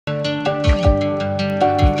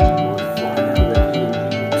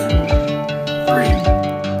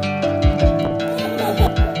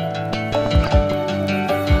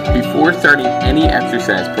starting any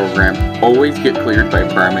exercise program, always get cleared by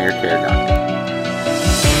a primary care doctor.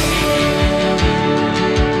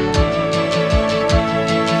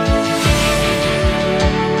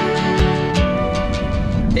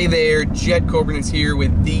 Hey there, Jed Coburn is here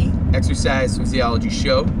with the Exercise Physiology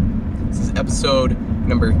Show. This is episode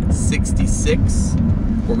number 66,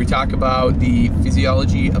 where we talk about the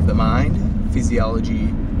physiology of the mind, physiology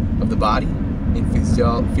of the body, and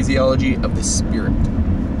physiology of the spirit.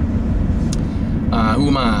 Who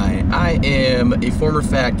am I? I am a former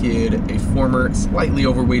fat kid, a former slightly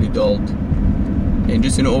overweight adult, and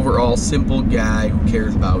just an overall simple guy who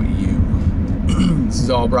cares about you. This is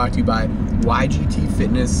all brought to you by YGT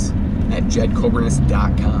Fitness at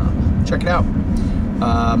jedcoburness.com. Check it out.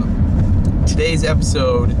 Today's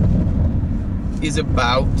episode is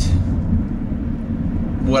about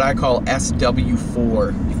what I call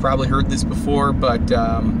SW4. You've probably heard this before, but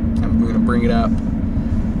I'm going to bring it up.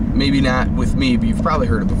 Maybe not with me, but you've probably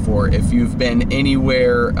heard it before. If you've been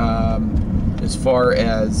anywhere as far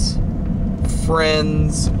as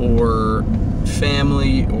friends or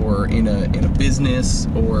family or in a business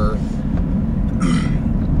or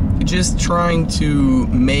just trying to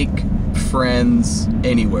make friends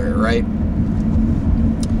anywhere, right?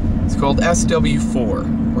 It's called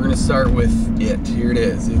SW4. We're going to start with it. Here it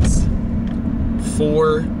is. It's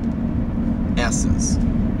 4 S's.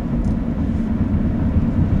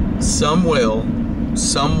 Some will,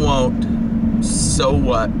 some won't, so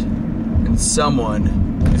what, and someone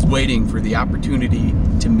is waiting for the opportunity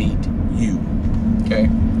to meet you. Okay?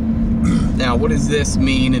 Now, what does this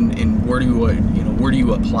mean, and where do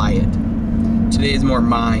you apply it? Today is more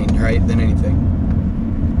mind, right, than anything.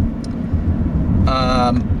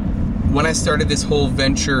 When I started this whole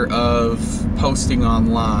venture of posting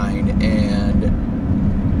online and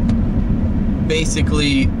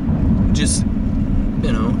basically just,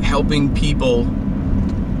 helping people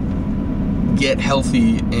get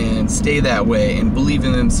healthy and stay that way and believe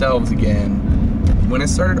in themselves again, when I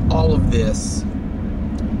started all of this,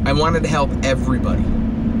 I wanted to help everybody,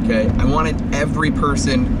 okay? I wanted every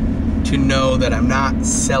person to know that I'm not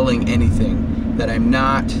selling anything, that I'm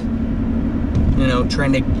not,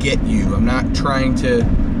 trying to get you. I'm not trying to,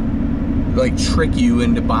 trick you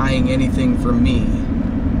into buying anything from me.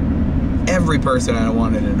 Every person, I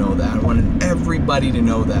wanted to know that. I wanted everybody to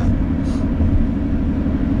know that.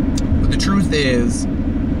 But the truth is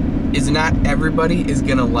not everybody is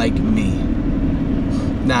gonna like me.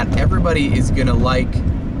 Not everybody is gonna like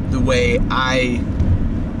the way I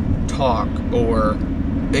talk or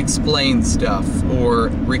explain stuff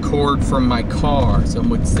or record from my car. Some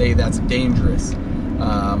would say that's dangerous,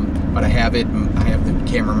 but I have the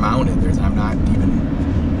camera mounted.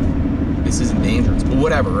 This isn't dangerous, but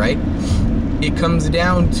whatever, right? It comes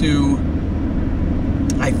down to,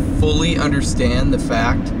 I fully understand the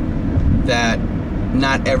fact that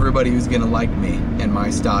not everybody is gonna like me and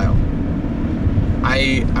my style.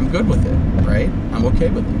 I'm good with it, right? I'm okay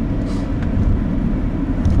with it.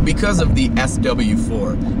 Because of the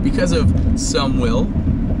SW4, because of some will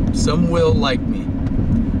like me,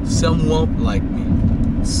 some won't like me.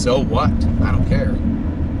 So what? I don't care.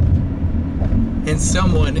 And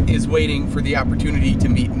someone is waiting for the opportunity to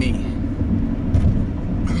meet me.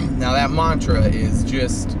 Now that mantra is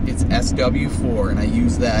it's SW4, and I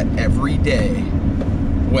use that every day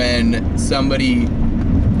when somebody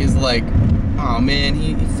is like, oh man,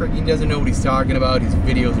 he freaking doesn't know what he's talking about. His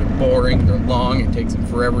videos are boring, they're long, it takes him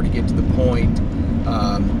forever to get to the point.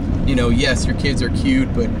 Yes, your kids are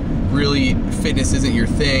cute, but really fitness isn't your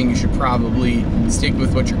thing. You should probably stick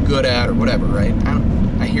with what you're good at or whatever, right?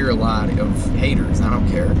 I hear a lot of haters. I don't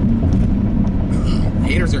care.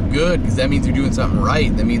 Haters are good because that means you're doing something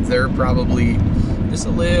right. That means they're probably just a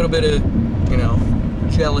little bit of,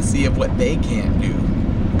 jealousy of what they can't do.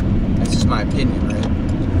 That's just my opinion, right?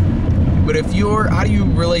 But how do you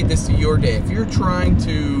relate this to your day? If you're trying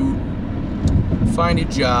to find a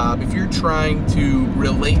job, if you're trying to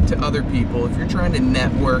relate to other people, if you're trying to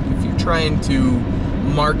network, if you're trying to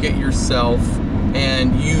market yourself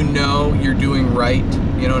and you're doing right,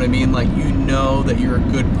 you know what I mean? Like, that you're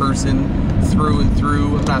a good person through and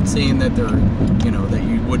through. I'm not saying that that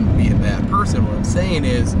you wouldn't be a bad person. What I'm saying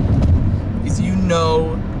is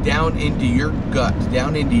down into your gut,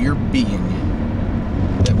 down into your being,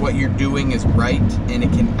 that what you're doing is right and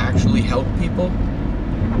it can actually help people.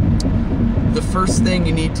 The first thing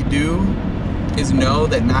you need to do is know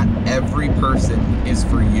that not every person is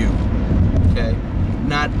for you, okay?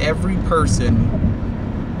 Not every person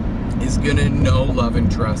is gonna know, love,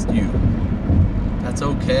 and trust you. That's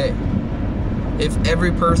okay. If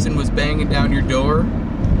every person was banging down your door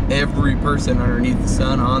every person underneath the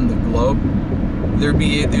sun on the globe, it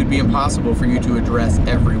would be impossible for you to address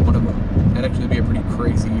every one of them. That'd actually be a pretty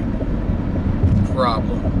crazy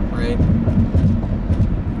problem, right?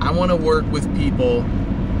 I want to work with people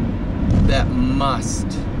that must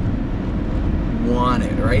want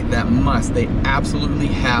it, right? That must. They absolutely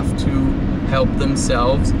have to help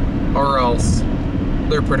themselves, or else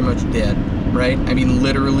they're pretty much dead, right? I mean,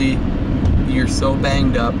 literally, you're so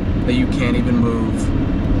banged up that you can't even move.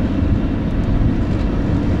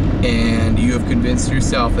 And you have convinced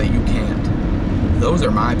yourself that you can't. Those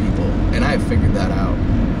are my people, and I have figured that out.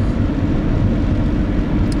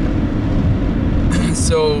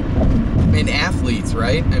 So, and athletes,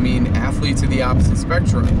 right? I mean, athletes are the opposite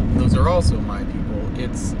spectrum. Those are also my people.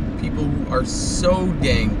 It's people who are so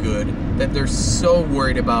dang good that they're so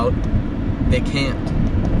worried about they can't.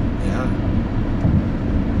 Yeah.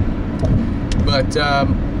 But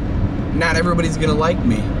not everybody's gonna like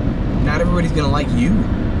me. Not everybody's gonna like you.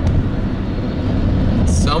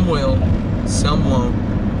 Some will, some won't.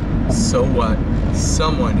 So what?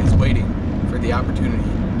 Someone is waiting for the opportunity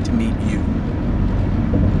to meet you.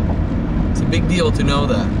 It's a big deal to know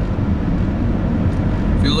that.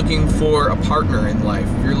 If you're looking for a partner in life,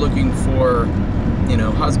 if you're looking for, you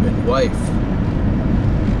know, husband, wife,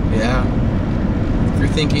 yeah. If you're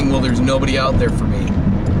thinking, well, there's nobody out there for me,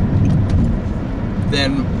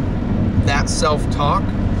 then that self-talk,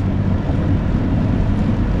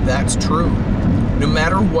 that's true. No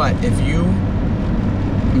matter what,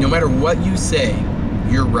 no matter what you say,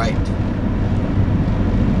 you're right.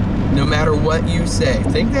 No matter what you say,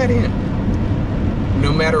 think that in.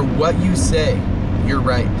 No matter what you say, you're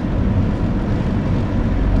right.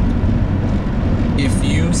 If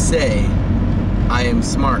you say, I am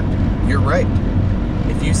smart, you're right.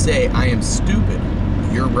 If you say, I am stupid,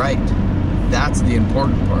 you're right. That's the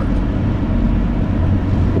important part.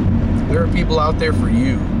 There are people out there for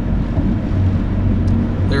you.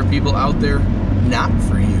 There are people out there not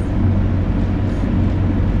for you.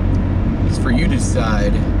 It's for you to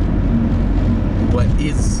decide what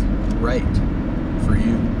is right for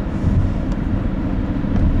you.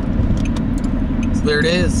 So there it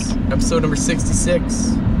is, episode number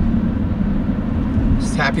 66.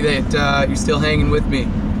 Just happy that you're still hanging with me.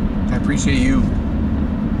 I appreciate you.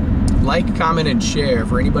 Like, comment, and share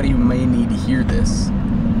for anybody who may need to hear this.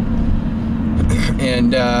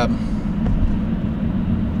 And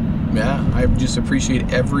yeah, I just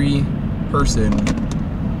appreciate every person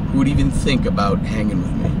who would even think about hanging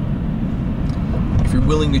with me. If you're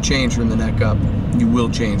willing to change from the neck up, you will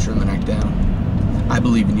change from the neck down. I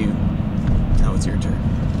believe in you. Now it's your turn.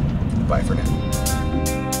 Bye for now.